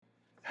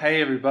Hey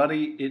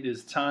everybody, it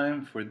is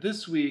time for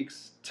this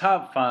week's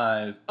Top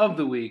 5 of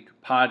the Week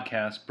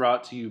podcast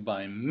brought to you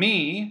by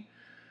me,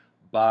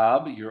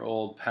 Bob, your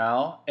old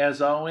pal.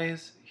 As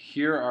always,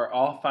 here are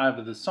all 5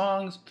 of the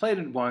songs played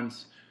at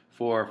once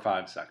for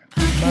 5 seconds.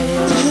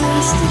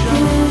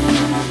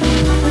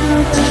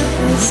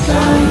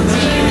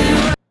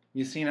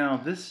 You see now,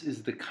 this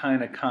is the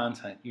kind of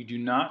content you do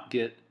not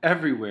get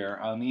everywhere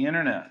on the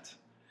internet.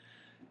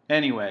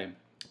 Anyway,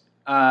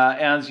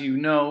 as you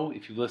know,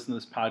 if you've listened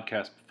to this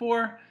podcast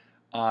before,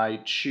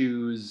 I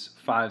choose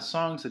 5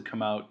 songs that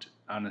come out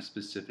on a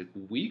specific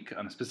week,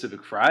 on a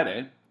specific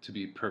Friday, to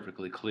be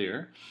perfectly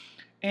clear.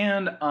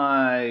 And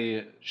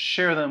I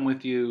share them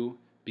with you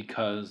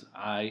because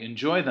I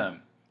enjoy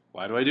them.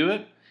 Why do I do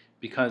it?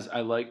 Because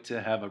I like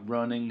to have a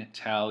running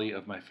tally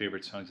of my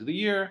favorite songs of the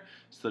year,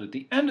 so that at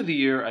the end of the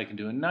year I can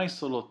do a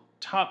nice little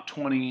top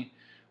 20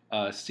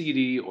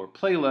 CD or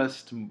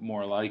playlist,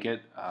 more like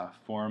it,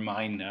 for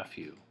my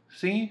nephew.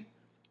 See?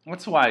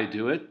 That's why I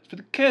do it, for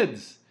the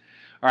kids.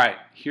 All right,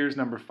 here's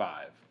number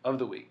 5 of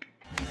the week.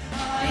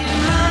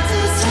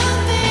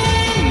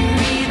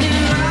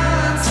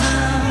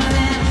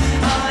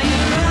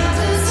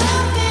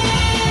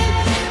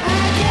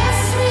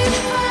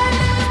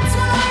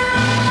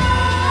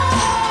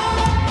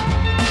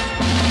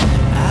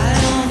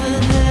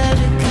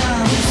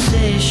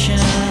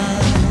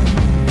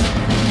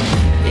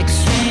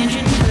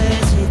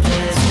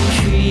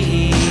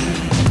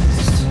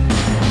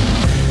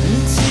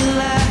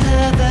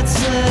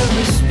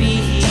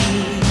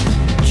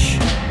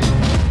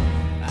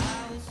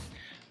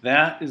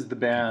 That is the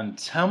band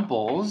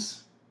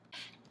Temples.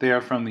 They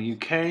are from the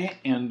UK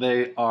and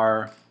they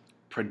are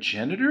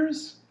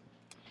progenitors?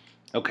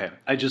 Okay,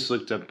 I just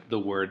looked up the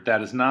word.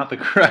 That is not the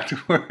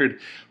correct word.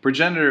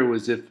 Progenitor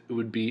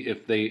would be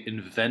if they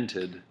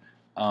invented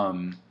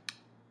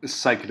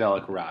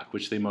psychedelic rock,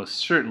 which they most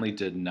certainly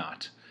did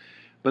not.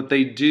 But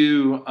they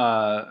do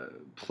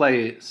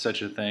play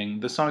such a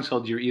thing. The song's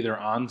called You're Either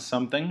On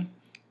Something.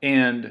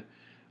 And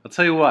I'll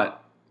tell you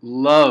what,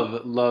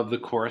 love the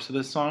chorus of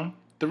this song.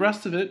 The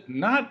rest of it,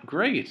 not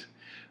great.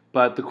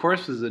 But the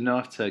chorus was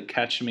enough to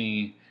catch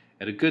me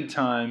at a good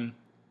time,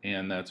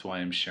 and that's why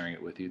I'm sharing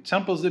it with you.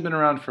 Temples, they've been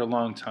around for a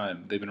long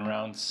time. They've been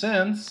around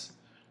since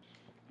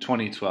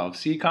 2012.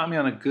 So you caught me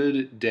on a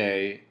good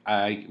day.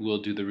 I will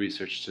do the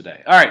research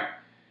today. All right,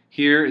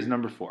 here is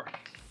number 4.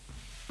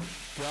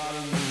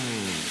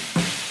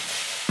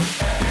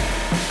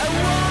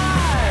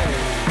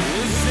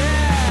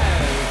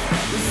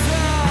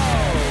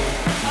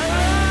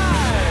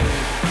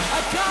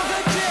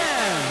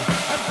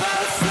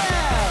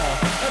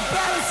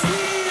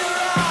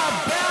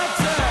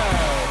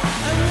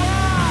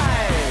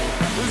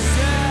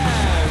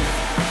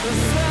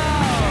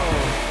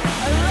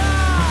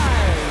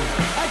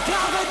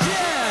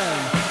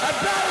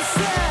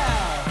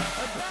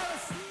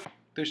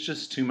 There's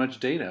just too much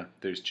data.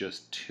 There's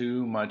just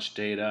too much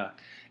data,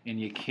 and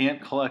you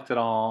can't collect it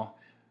all,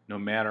 no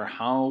matter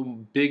how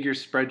big your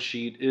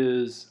spreadsheet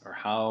is or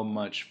how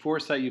much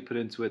foresight you put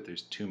into it.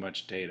 There's too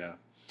much data.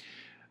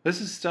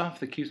 This is stuff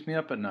that keeps me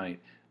up at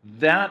night.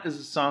 That is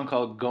a song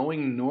called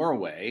Going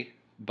Norway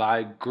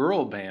by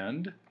Girl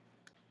Band,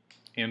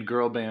 and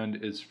Girl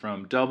Band is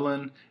from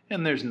Dublin,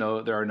 and there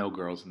are no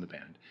girls in the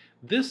band.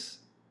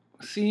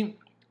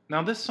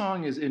 Now this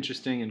song is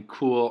interesting and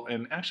cool,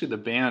 and actually the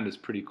band is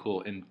pretty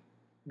cool and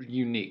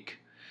unique.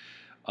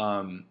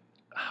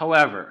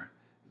 However,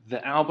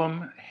 the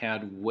album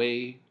had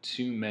way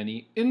too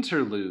many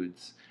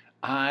interludes.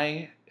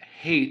 I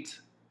hate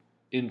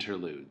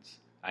interludes.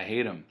 I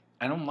hate them.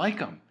 I don't like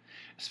them.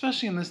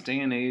 Especially in this day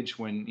and age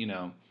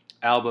when,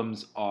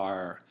 albums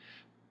are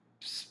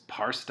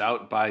parsed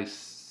out by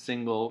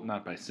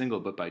not by single,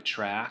 but by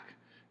track.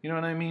 You know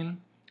what I mean?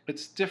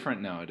 It's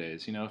different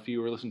nowadays. If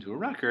you were listening to a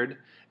record,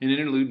 an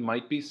interlude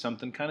might be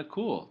something kind of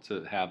cool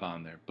to have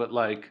on there. But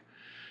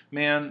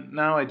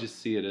now I just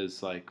see it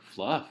as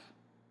fluff,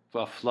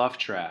 a fluff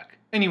track.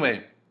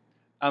 Anyway,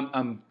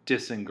 I'm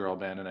dissing Girl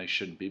Band, and I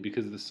shouldn't be,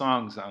 because the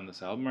songs on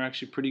this album are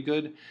actually pretty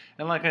good.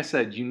 And like I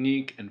said,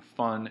 unique and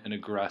fun and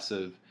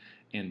aggressive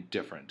and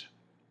different.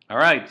 All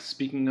right,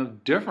 speaking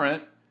of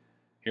different,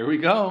 here we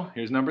go.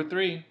 Here's number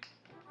 3.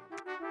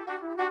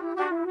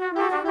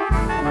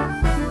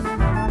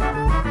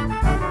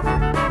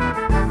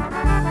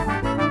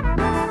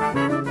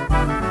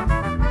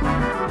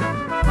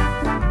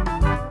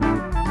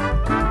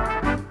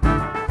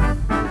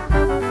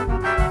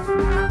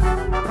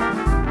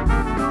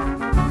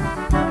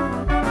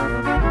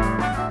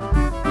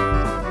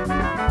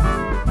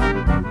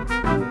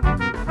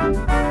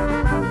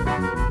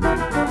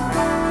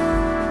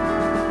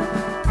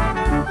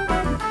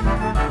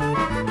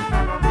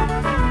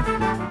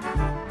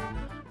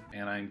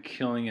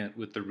 Killing it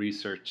with the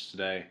research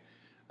today.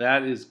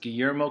 That is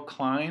Guillermo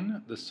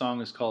Klein. The song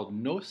is called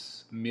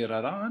Nos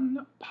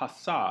Mirarán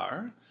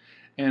Pasar,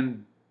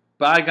 and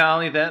by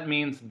golly, that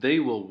means they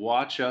will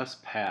watch us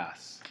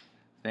pass.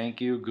 Thank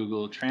you,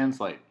 Google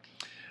Translate.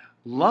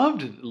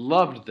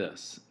 Loved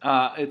this.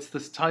 It's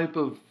this type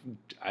of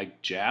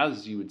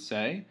jazz, you would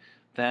say,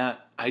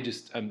 that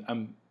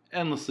I'm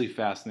endlessly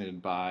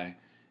fascinated by.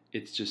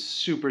 It's just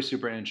super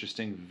super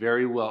interesting,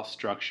 very well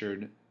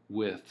structured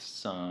with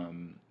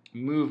some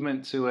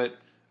movement to it.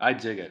 I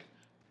dig it.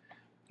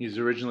 He's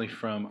originally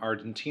from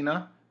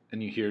Argentina,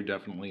 and you hear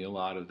definitely a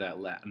lot of that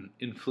Latin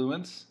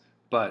influence.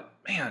 But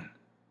man,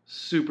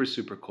 super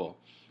super cool.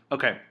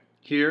 Okay,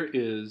 here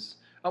is.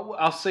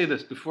 I'll say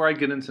this before I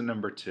get into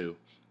number two.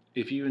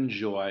 If you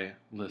enjoy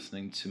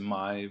listening to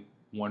my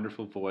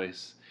wonderful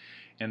voice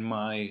and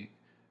my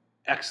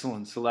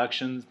excellent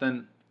selections,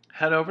 then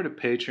head over to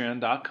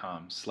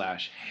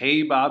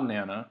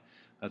patreon.com/heybobnana.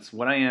 That's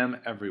what I am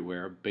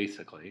everywhere,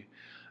 basically.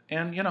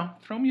 And,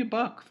 throw me a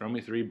buck, throw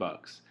me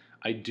 $3.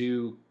 I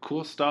do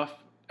cool stuff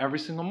every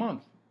single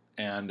month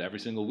and every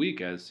single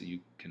week, as you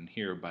can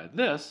hear by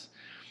this.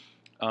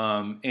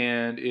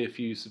 And if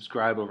you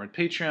subscribe over at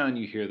Patreon,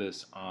 you hear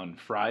this on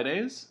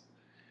Fridays.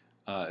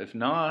 If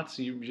not,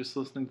 you're just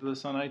listening to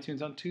this on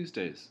iTunes on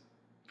Tuesdays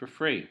for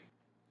free.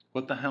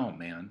 What the hell,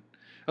 man?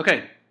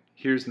 Okay,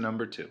 here's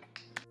number two.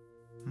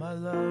 My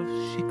love,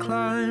 she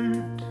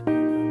climbed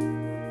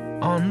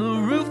on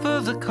the roof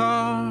of the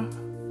car,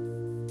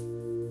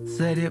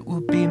 said it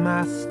will be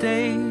my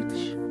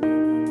stage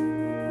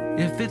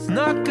if it's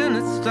not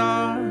gonna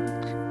start.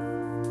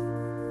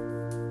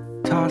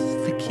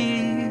 Tossed the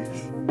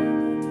keys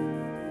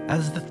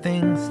as the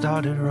thing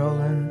started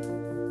rolling,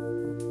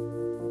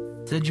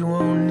 said you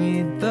won't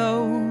need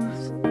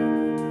those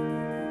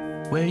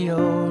where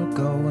you're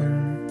going.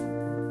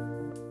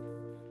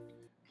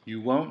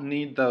 You Won't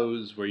Need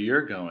Those Where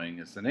You're Going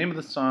is the name of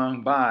the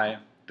song by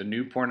the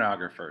New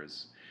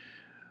Pornographers.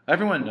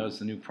 Everyone knows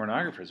the New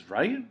Pornographers,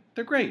 right?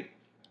 They're great.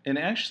 And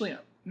actually, I'm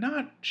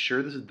not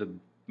sure this is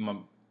my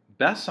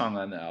best song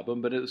on the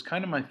album, but it was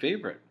kind of my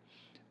favorite.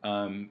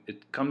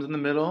 It comes in the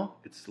middle.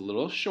 It's a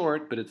little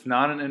short, but it's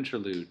not an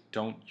interlude.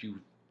 Don't you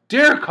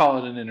dare call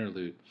it an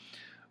interlude.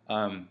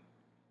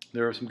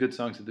 There are some good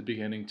songs at the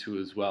beginning, too,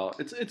 as well.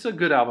 It's a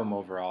good album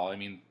overall. I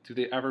mean, do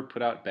they ever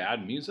put out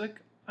bad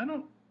music? I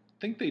don't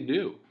think they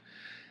do.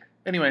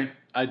 Anyway,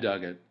 I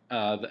dug it.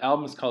 The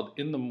album is called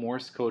In the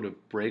Morse Code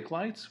of Brake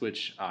Lights,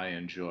 which I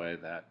enjoy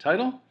that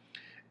title.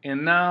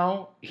 And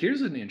now,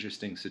 here's an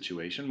interesting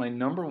situation. My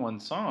number one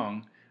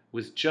song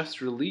was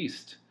just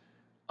released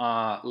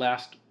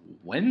last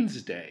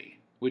Wednesday,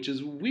 which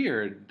is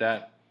weird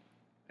that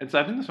I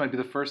think this might be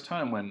the first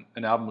time when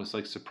an album was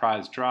like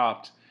surprise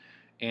dropped,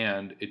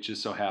 and it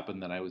just so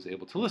happened that I was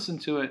able to listen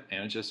to it,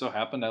 and it just so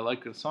happened I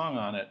liked the song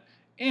on it,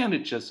 and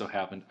it just so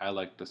happened I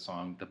liked the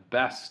song the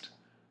best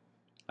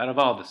out of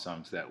all the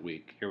songs that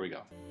week. Here we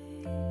go.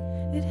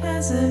 It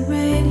hasn't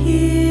rained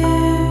here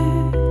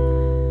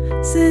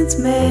since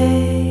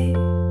May.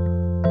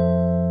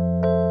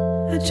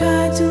 I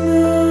tried to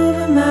move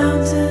a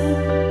mountain,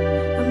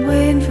 I'm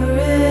waiting for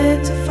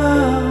it to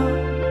fall.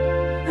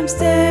 I'm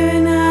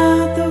staring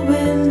out the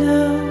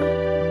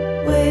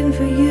window, waiting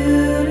for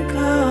you to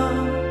call.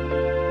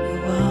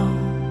 You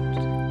won't.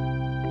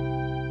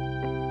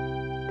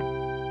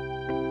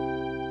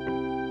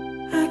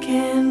 I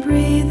can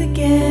breathe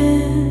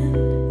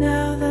again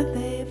now that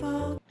they've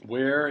all.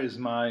 Where is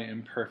my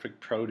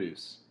imperfect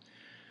produce?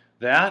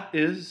 That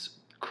is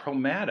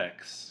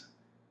Chromatics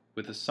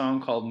with a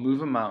song called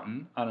Move a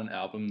Mountain on an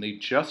album they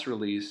just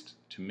released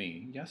to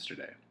me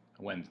yesterday,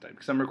 Wednesday,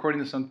 because I'm recording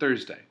this on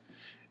Thursday.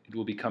 It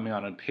will be coming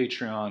out on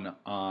Patreon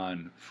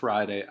on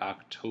Friday,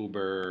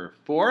 October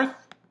 4th,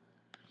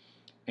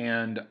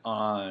 and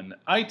on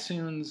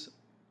iTunes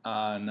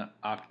on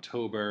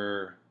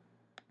October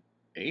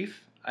 8th.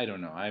 I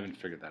don't know. I haven't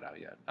figured that out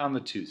yet. On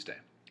the Tuesday.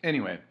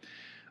 Anyway,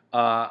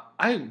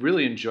 I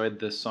really enjoyed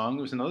this song.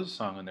 There was another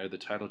song on there, the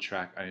title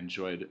track, I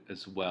enjoyed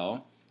as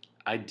well.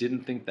 I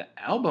didn't think the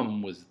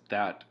album was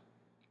that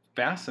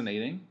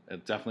fascinating.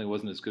 It definitely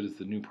wasn't as good as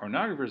the New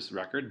Pornographers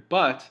record,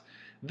 but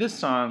this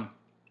song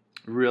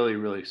really,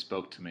 really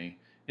spoke to me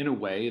in a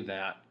way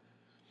that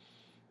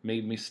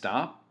made me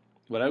stop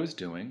what I was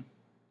doing,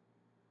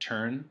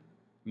 turn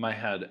my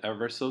head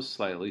ever so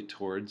slightly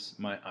towards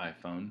my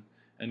iPhone,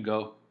 and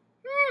go,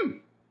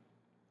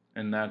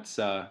 and that's,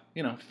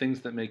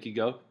 things that make you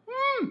go,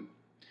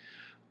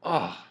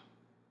 Oh,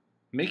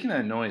 making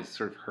that noise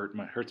sort of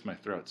hurts my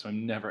throat, so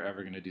I'm never,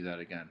 ever going to do that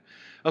again.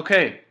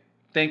 Okay,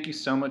 thank you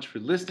so much for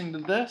listening to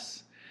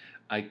this.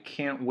 I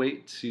can't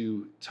wait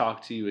to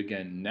talk to you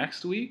again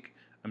next week.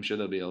 I'm sure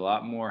there'll be a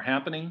lot more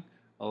happening,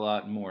 a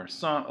lot more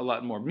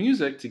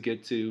music to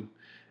get to,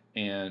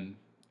 and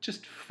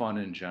just fun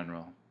in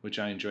general, which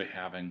I enjoy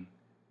having,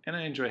 and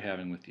I enjoy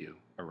having with you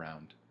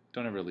around.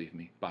 Don't ever leave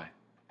me. Bye.